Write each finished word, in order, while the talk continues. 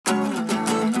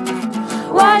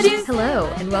Hello,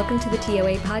 and welcome to the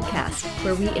TOA podcast,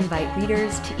 where we invite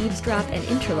readers to eavesdrop and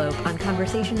interlope on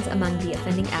conversations among the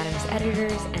Offending Atoms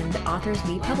editors and the authors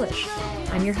we publish.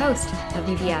 I'm your host,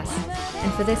 Avni,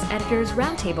 and for this Editors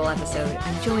Roundtable episode,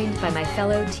 I'm joined by my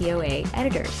fellow TOA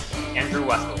editors. Andrew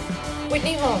Wessel,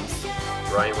 Whitney Holmes,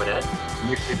 Ryan Whit,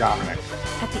 Nick Dominic.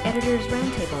 At the Editors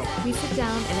Roundtable, we sit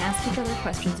down and ask each other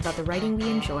questions about the writing we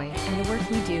enjoy and the work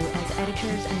we do as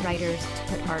editors and writers to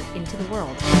put art into the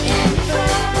world.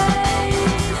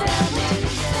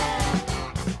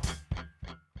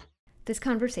 This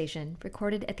conversation,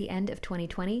 recorded at the end of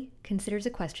 2020, considers a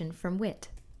question from Whit.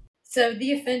 So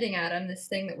the Offending Atom, this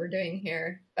thing that we're doing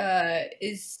here,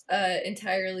 is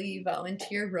entirely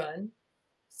volunteer run.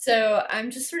 So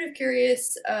I'm just sort of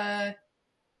curious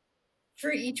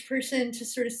for each person to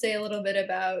sort of say a little bit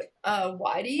about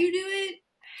why do you do it?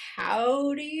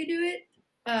 How do you do it?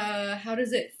 How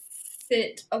does it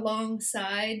fit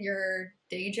alongside your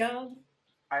day job?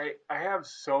 I have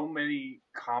so many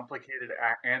complicated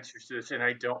answers to this, and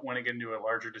I don't want to get into a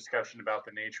larger discussion about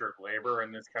the nature of labor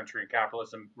in this country and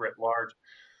capitalism writ large.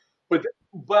 But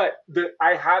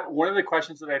I had one of the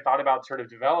questions that I thought about sort of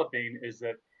developing is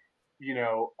that,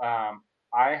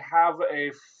 I have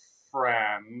a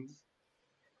friend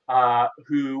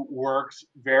who works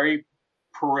very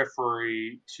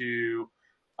periphery to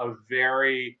a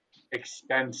very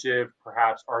expensive,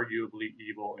 perhaps arguably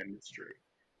evil industry.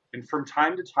 And from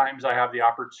time to time, I have the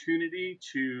opportunity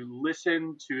to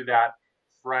listen to that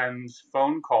friend's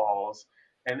phone calls,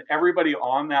 and everybody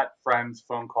on that friend's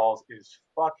phone calls is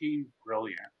fucking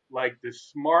brilliant. Like the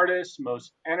smartest,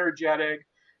 most energetic,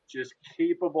 just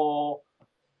capable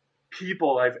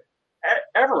people I've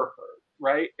ever heard,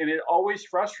 right? And it always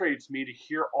frustrates me to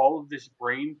hear all of this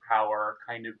brain power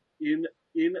kind of in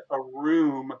a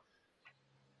room,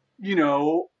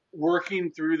 working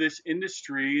through this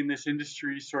industry, and this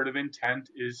industry's sort of intent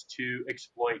is to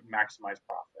exploit and maximize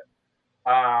profit.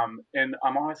 And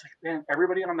I'm always like, man,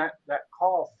 everybody on that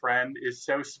call, friend, is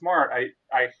so smart.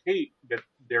 I hate that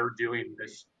they're doing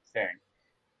this thing.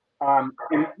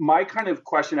 And my kind of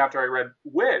question after I read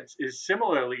Whit's is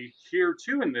similarly here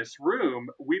too in this room,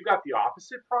 we've got the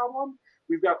opposite problem.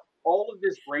 We've got all of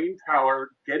this brain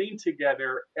power getting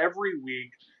together every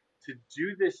week to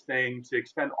do this thing, to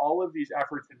expend all of these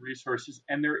efforts and resources,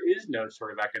 and there is no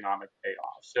sort of economic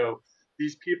payoff. So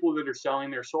these people that are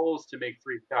selling their souls to make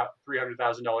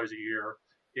 $300,000 a year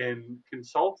in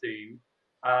consulting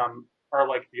are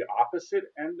like the opposite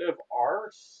end of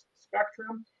our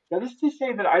spectrum. That is to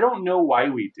say that I don't know why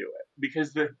we do it,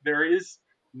 because there is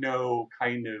no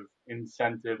kind of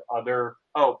incentive other.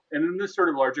 Oh, and then this sort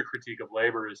of larger critique of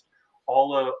labor is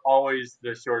always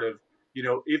the sort of,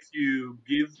 if you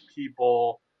give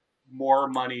people more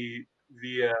money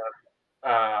via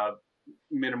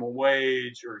minimum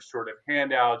wage or sort of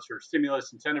handouts or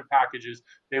stimulus incentive packages,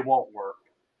 they won't work.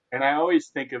 And I always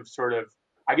think of sort of,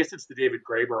 I guess it's the David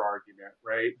Graeber argument,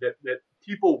 right? That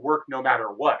people work no matter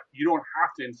what. You don't have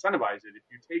to incentivize it. If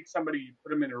you take somebody, you put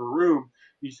them in a room,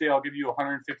 you say, I'll give you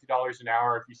 $150 an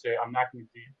hour. If you say, I'm not going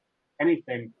to do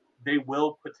anything, they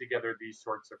will put together these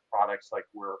sorts of products like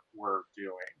we're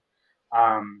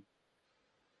doing.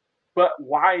 But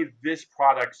why this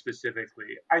product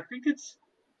specifically? I think it's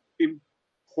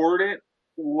important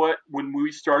when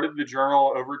we started the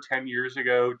journal over 10 years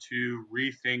ago to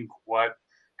rethink what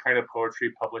kind of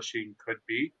poetry publishing could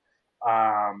be,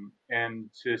 and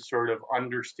to sort of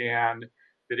understand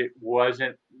that it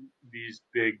wasn't these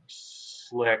big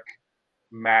slick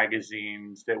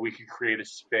magazines, that we could create a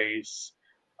space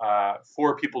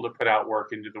for people to put out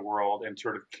work into the world and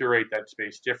sort of curate that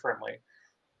space differently.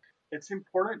 It's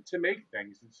important to make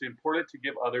things. It's important to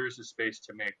give others a space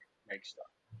to make stuff.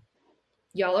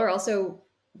 Y'all are also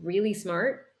really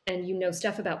smart, and you know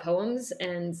stuff about poems.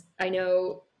 And I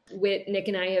know Whit, Nick,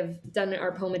 and I have done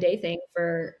our poem a day thing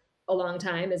for a long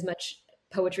time, as much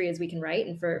poetry as we can write.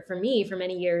 And for me, for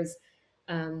many years,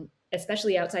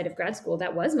 especially outside of grad school,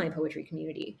 that was my poetry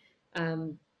community.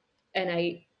 And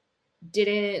I've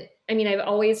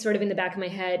always sort of in the back of my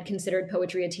head considered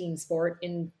poetry a team sport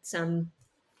in some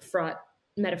fraught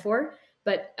metaphor,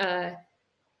 but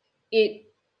it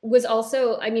was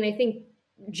also, I think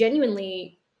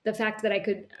genuinely the fact that I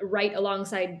could write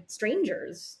alongside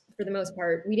strangers for the most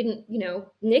part. We didn't,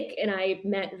 Nick and I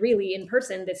met really in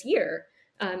person this year,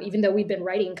 even though we've been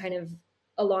writing kind of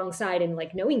alongside and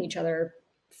like knowing each other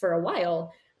for a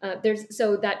while.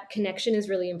 So that connection is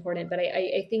really important, but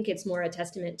I think it's more a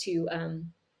testament to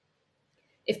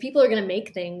if people are going to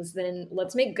make things, then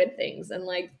let's make good things. And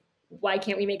like, why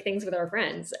can't we make things with our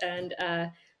friends? And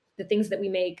the things that we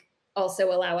make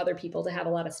also allow other people to have a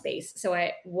lot of space. So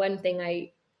one thing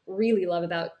I really love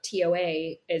about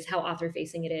TOA is how author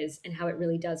facing it is and how it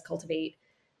really does cultivate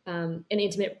an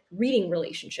intimate reading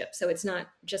relationship. So it's not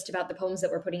just about the poems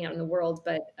that we're putting out in the world,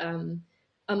 but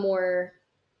a more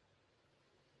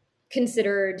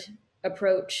considered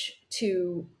approach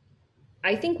to,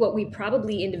 I think, what we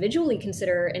probably individually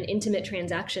consider an intimate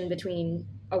transaction between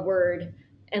a word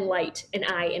and light and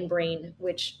eye and brain,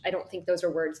 which I don't think those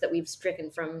are words that we've stricken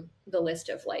from the list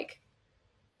of like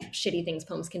shitty things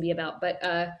poems can be about. But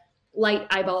light,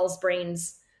 eyeballs,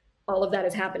 brains, all of that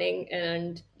is happening.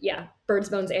 And yeah, birds,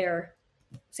 bones, air,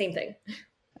 same thing.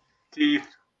 Teeth.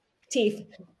 Teeth.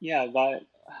 Yeah, that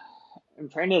I'm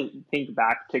trying to think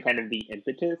back to kind of the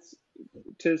impetus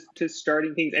to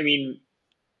starting things. I mean,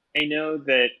 I know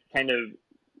that kind of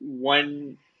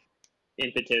one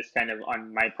impetus kind of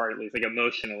on my part, at least like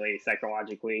emotionally,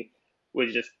 psychologically,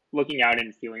 was just looking out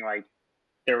and feeling like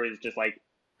there was just like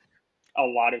a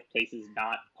lot of places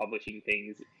not publishing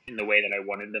things in the way that I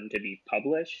wanted them to be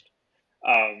published.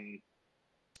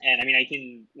 And I mean, I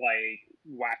can like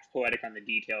wax poetic on the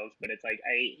details, but it's like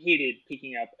I hated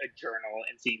picking up a journal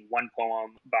and seeing one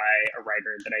poem by a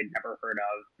writer that I'd never heard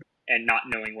of and not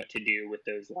knowing what to do with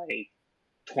those like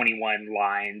 21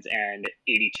 lines and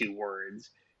 82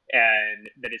 words. And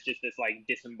that it's just this like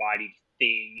disembodied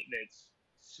thing that's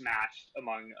smashed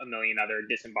among a million other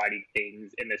disembodied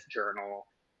things in this journal.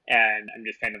 And I'm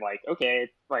just kind of like, okay,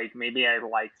 like maybe I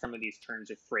like some of these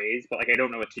turns of phrase, but like I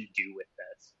don't know what to do with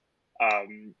this.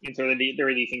 And so there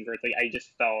were these things where it's like I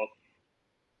just felt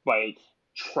like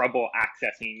trouble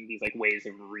accessing these like ways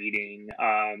of reading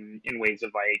and ways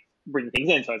of like bringing things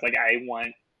in. So it's like I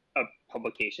want a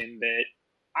publication that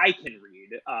I can read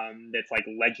that's like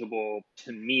legible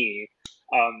to me.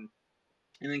 And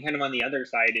then kind of on the other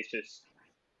side, it's just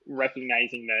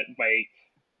recognizing that like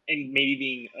and maybe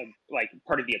being like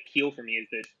part of the appeal for me is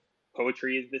that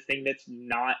poetry is this thing that's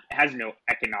not has no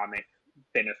economic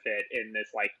benefit in this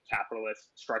like capitalist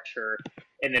structure,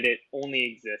 and that it only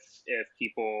exists if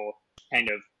people kind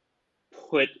of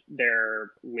put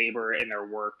their labor and their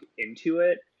work into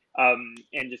it.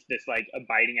 And just this like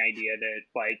abiding idea that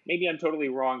like maybe I'm totally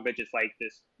wrong, but just like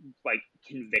this like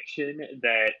conviction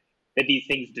that these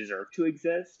things deserve to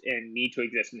exist and need to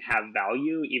exist and have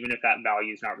value, even if that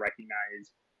value is not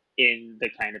recognized in the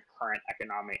kind of current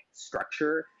economic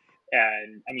structure.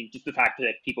 And I mean, just the fact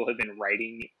that people have been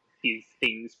writing these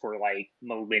things for like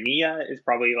millennia is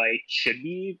probably like should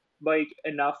be like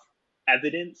enough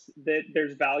evidence that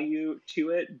there's value to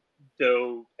it.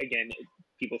 Though again,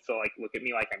 people still like look at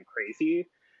me like I'm crazy,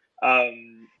 but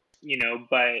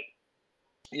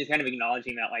just kind of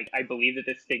acknowledging that like I believe that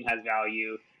this thing has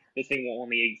value. This thing will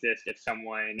only exist if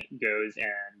someone goes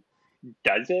and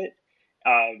does it.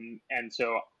 And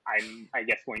so I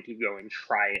guess going to go and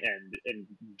try and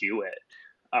do it.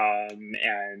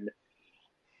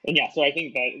 And yeah, so I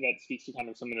think that speaks to kind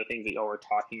of some of the things that y'all were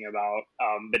talking about.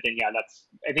 But then yeah, that's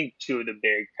I think two of the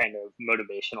big kind of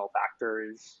motivational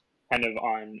factors kind of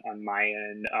on my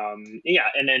end. Yeah,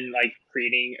 and then like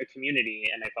creating a community,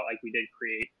 and I felt like we did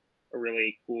create a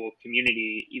really cool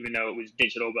community, even though it was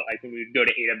digital. But like when we would go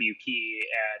to AWP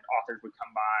and authors would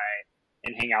come by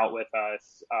and hang out with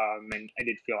us, and I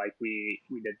did feel like we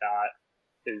did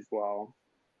that as well.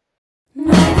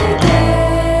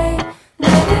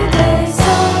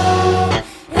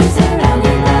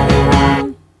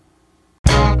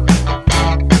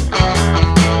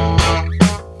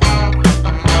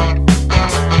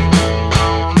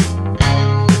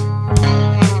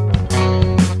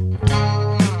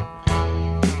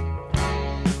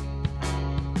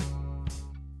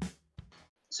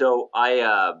 So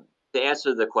to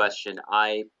answer the question,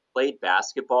 I played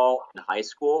basketball in high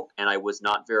school and I was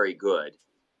not very good.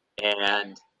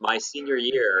 And my senior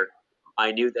year,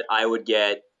 I knew that I would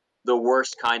get the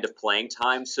worst kind of playing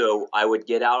time. So I would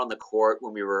get out on the court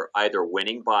when we were either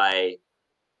winning by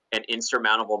an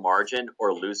insurmountable margin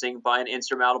or losing by an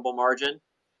insurmountable margin.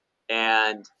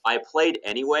 And I played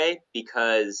anyway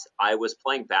because I was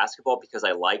playing basketball because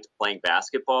I liked playing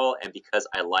basketball and because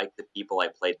I liked the people I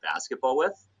played basketball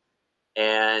with.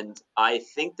 And I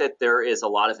think that there is a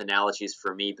lot of analogies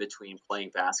for me between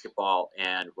playing basketball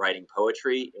and writing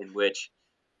poetry, in which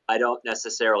I don't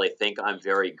necessarily think I'm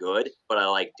very good, but I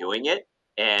like doing it.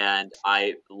 And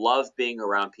I love being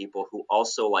around people who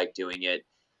also like doing it.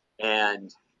 And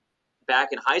back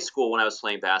in high school, when I was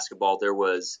playing basketball, there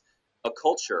was a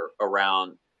culture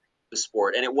around the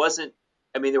sport. And it wasn't,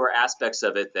 I mean, there were aspects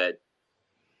of it that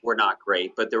were not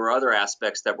great, but there were other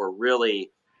aspects that were really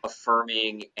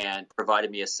affirming and provided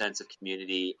me a sense of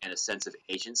community and a sense of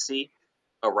agency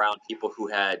around people who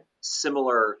had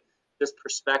similar just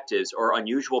perspectives or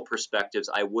unusual perspectives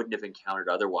I wouldn't have encountered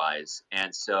otherwise.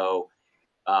 And so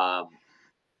I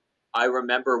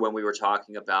remember when we were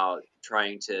talking about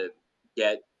trying to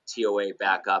get TOA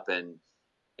back up and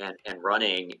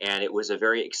running, and it was a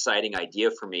very exciting idea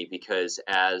for me because,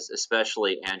 as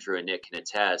especially Andrew and Nick can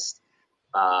attest,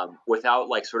 without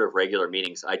like sort of regular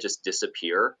meetings, I just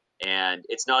disappear, and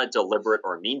it's not a deliberate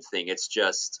or mean thing. It's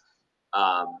just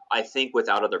I think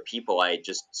without other people, I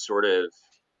just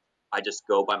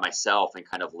go by myself and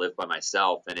kind of live by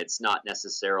myself, and it's not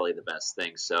necessarily the best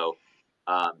thing. So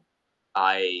um,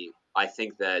 I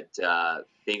think that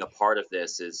being a part of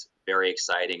this is very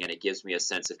exciting, and it gives me a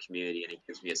sense of community, and it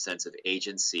gives me a sense of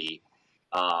agency.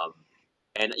 Um,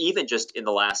 and even just in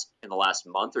the last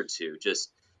month or two,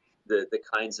 just the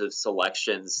kinds of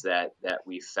selections that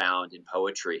we've found in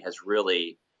poetry has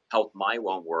really helped my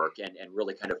own work and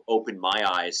really kind of opened my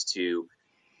eyes to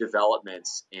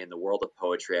developments in the world of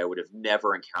poetry I would have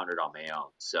never encountered on my own.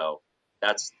 So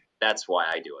that's why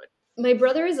I do it. My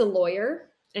brother is a lawyer,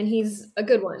 and he's a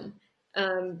good one.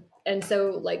 And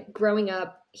so, like, growing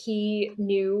up, he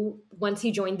knew once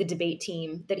he joined the debate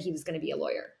team that he was going to be a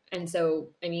lawyer. And so,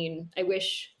 I mean, I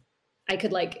wish I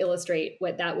could like illustrate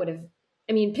what that would have.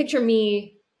 I mean, picture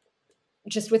me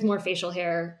just with more facial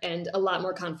hair and a lot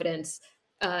more confidence.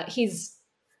 He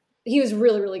was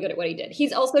really, really good at what he did.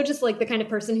 He's also just like the kind of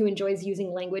person who enjoys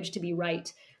using language to be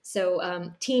right.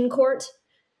 So teen court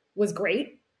was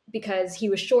great because he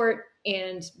was short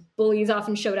and bullies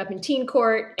often showed up in teen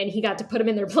court, and he got to put them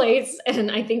in their place.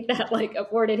 And I think that like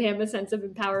afforded him a sense of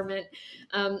empowerment.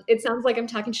 It sounds like I'm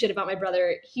talking shit about my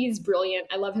brother. He's brilliant.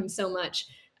 I love him so much.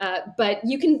 But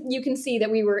you can see that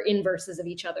we were inverses of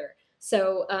each other.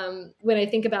 So when I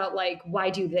think about like, why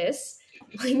do this?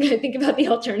 Like, I think about the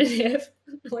alternative.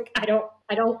 Like, I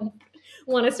don't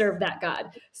want to serve that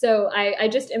God. So I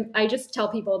just tell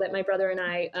people that my brother and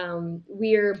I,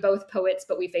 we're both poets,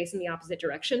 but we face in the opposite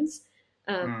directions.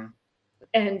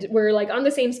 And we're like on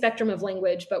the same spectrum of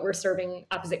language, but we're serving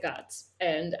opposite gods.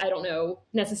 And I don't know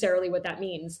necessarily what that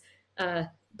means.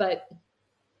 But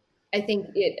I think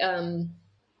it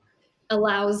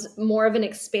allows more of an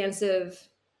expansive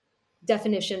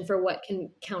definition for what can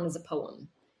count as a poem.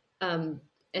 And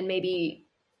maybe,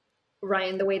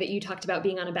 Ryan, the way that you talked about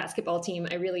being on a basketball team,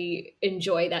 I really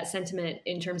enjoy that sentiment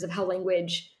in terms of how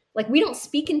language, like, we don't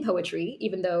speak in poetry,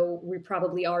 even though we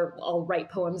probably all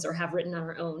write poems or have written on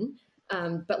our own.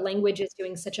 But language is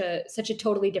doing such a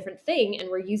totally different thing, and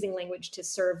we're using language to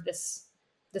serve this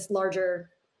larger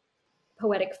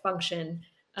poetic function,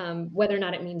 whether or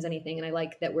not it means anything. And I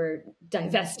like that we're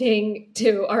divesting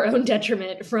to our own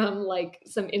detriment from like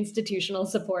some institutional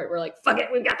support. We're like, fuck it,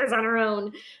 we've got this on our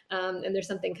own. And there's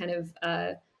something kind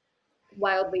of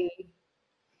wildly,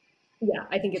 yeah,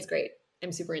 I think it's great.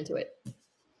 I'm super into it.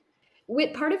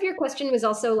 Whit, part of your question was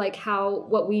also like how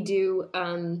what we do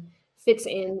fits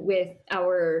in with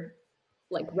our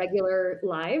like regular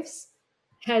lives.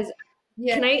 Can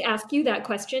I ask you that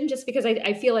question? Just because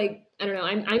I feel like, I don't know,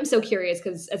 I'm so curious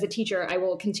because as a teacher, I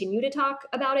will continue to talk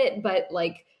about it, but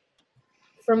like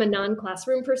from a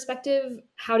non-classroom perspective,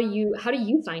 how do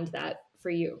you find that for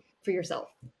yourself?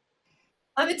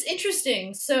 It's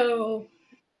interesting. So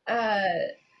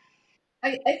I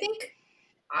think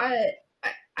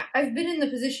I've been in the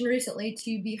position recently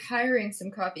to be hiring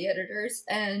some copy editors,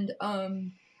 and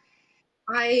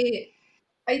I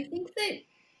think that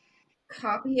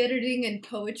copy editing and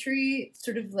poetry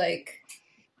sort of like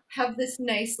have this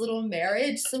nice little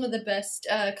marriage. Some of the best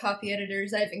copy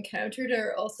editors I've encountered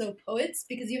are also poets,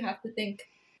 because you have to think,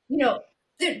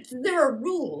 there are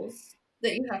rules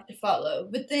that you have to follow,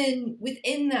 but then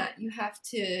within that you have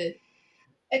to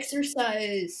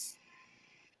exercise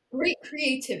great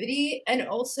creativity, and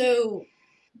also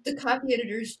the copy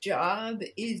editor's job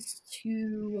is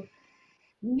to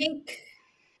make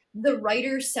the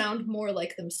writer sound more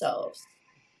like themselves,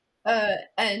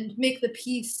 and make the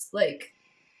piece like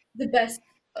the best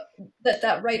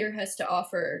that writer has to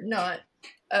offer, not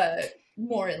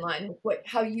more in line with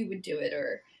how you would do it,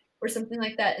 or something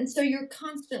like that. And so you're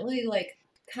constantly like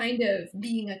kind of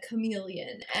being a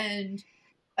chameleon, and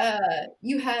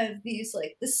you have these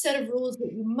like the set of rules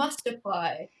that you must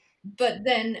apply, but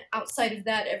then outside of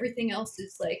that, everything else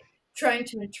is like trying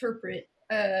to interpret,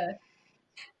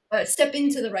 step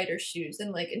into the writer's shoes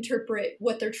and like interpret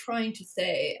what they're trying to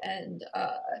say, and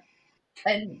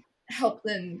help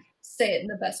them say it in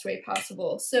the best way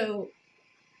possible. So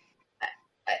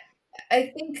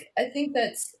I think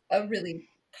that's a really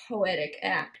poetic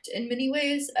act in many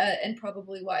ways, and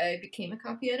probably why I became a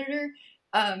copy editor,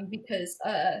 because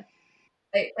I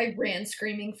ran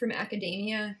screaming from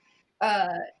academia,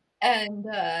 and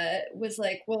was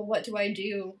like, well, what do I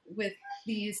do with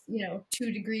these, 2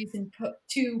 degrees in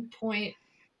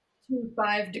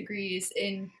 2.25 degrees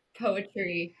in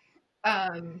poetry?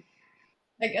 I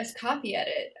guess copy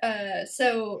edit.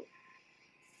 So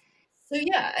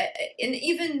yeah, and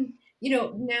even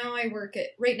now I work at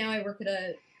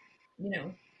a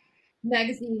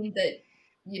magazine that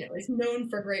is known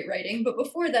for great writing, but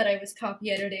before that I was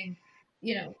copy editing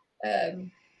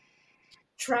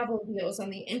travel deals on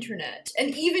the internet,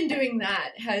 and even doing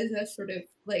that has a sort of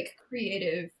like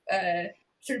creative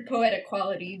sort of poetic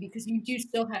quality, because you do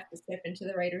still have to step into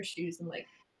the writer's shoes and like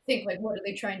think like, what are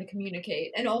they trying to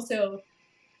communicate, and also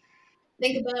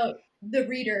think about the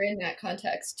reader in that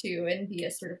context too, and be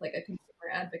a sort of like a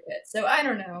consumer advocate. So I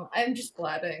don't know, I'm just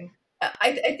blabbing.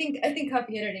 I think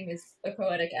copy editing is a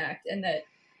poetic act, and that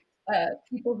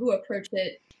people who approach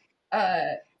it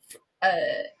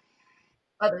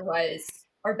otherwise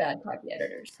are bad copy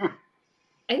editors.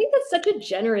 I think that's such a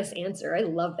generous answer. I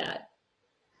love that.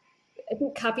 I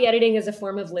think copy editing as a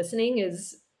form of listening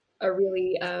is a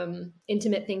really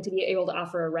intimate thing to be able to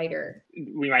offer a writer.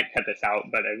 We might cut this out,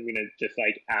 but I'm going to just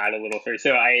like add a little story.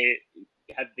 So I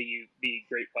had the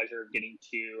great pleasure of getting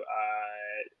to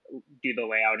do the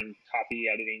layout and copy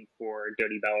editing for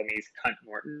Dodie Bellamy's Cunt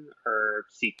Norton, her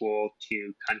sequel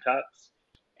to Cunt Ups.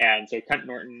 And so Cunt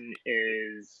Norton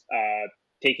is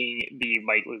taking the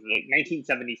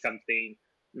 1970 something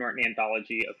Norton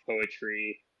anthology of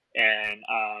poetry and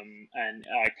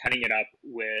cutting it up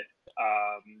with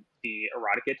the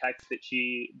erotica text that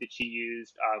she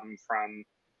used from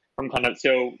Cunt Ups.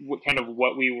 So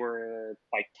what we were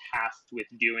like tasked with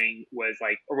doing was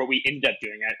like, or what we ended up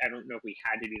doing, I don't know if we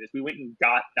had to do this, we went and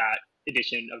got that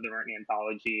edition of the Norton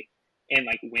anthology and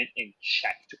like went and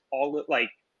checked all the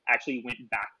actually went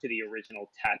back to the original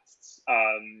texts,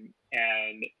 and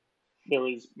there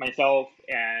was myself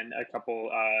and a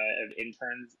couple of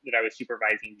interns that I was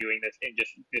supervising doing this, and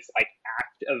just this like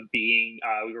act of being,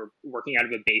 we were working out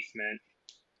of a basement,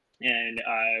 and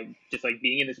just like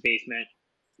being in this basement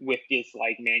with this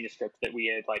like manuscript that we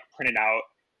had like printed out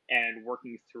and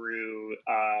working through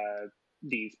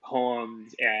these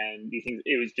poems and these things.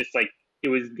 It was just like, it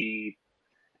was it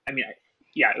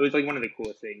was like one of the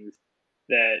coolest things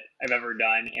that I've ever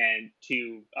done. And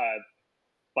to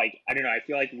I don't know, I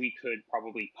feel like we could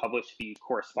probably publish the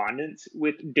correspondence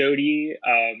with Dodie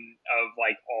of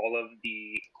like all of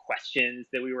the questions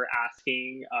that we were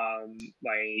asking,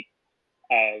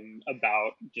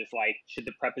 about just like, should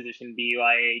the preposition be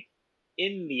like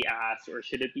in the ass or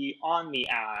should it be on the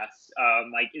ass?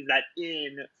 Like, is that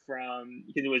in from,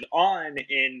 because it was on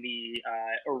in the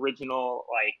original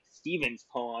like Stevens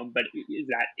poem, but is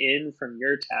that in from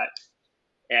your text?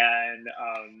 And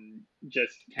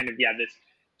just kind of, this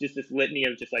litany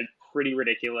of just like pretty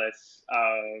ridiculous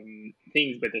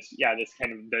things, but this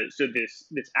kind of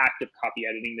this act of copy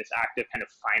editing, this act of kind of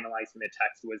finalizing the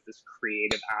text, was this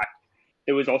creative act.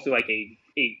 It was also like a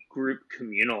group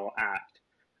communal act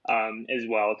as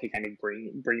well, to kind of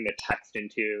bring the text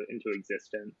into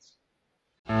existence.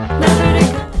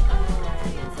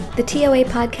 The TOA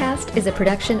podcast is a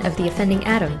production of The Offending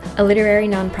Atom, a literary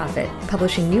nonprofit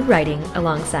publishing new writing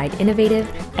alongside innovative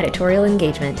editorial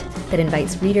engagement that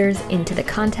invites readers into the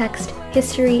context,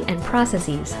 history, and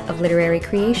processes of literary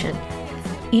creation.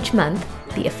 Each month,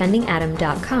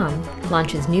 TheOffendingAtom.com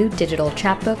launches new digital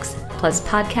chapbooks, plus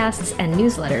podcasts and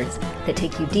newsletters that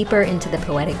take you deeper into the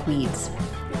poetic weeds.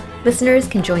 Listeners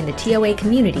can join the TOA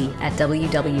community at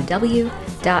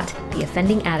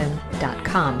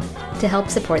www.theoffendingatom.com to help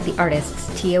support the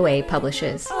artists TOA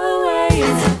publishes.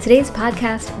 Today's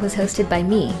podcast was hosted by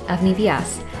me, Avni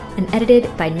Vyas, and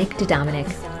edited by Nick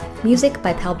DeDominic. Music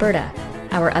by Palberta.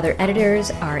 Our other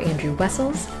editors are Andrew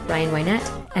Wessels, Ryan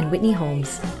Wynette, and Whitney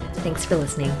Holmes. Thanks for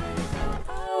listening.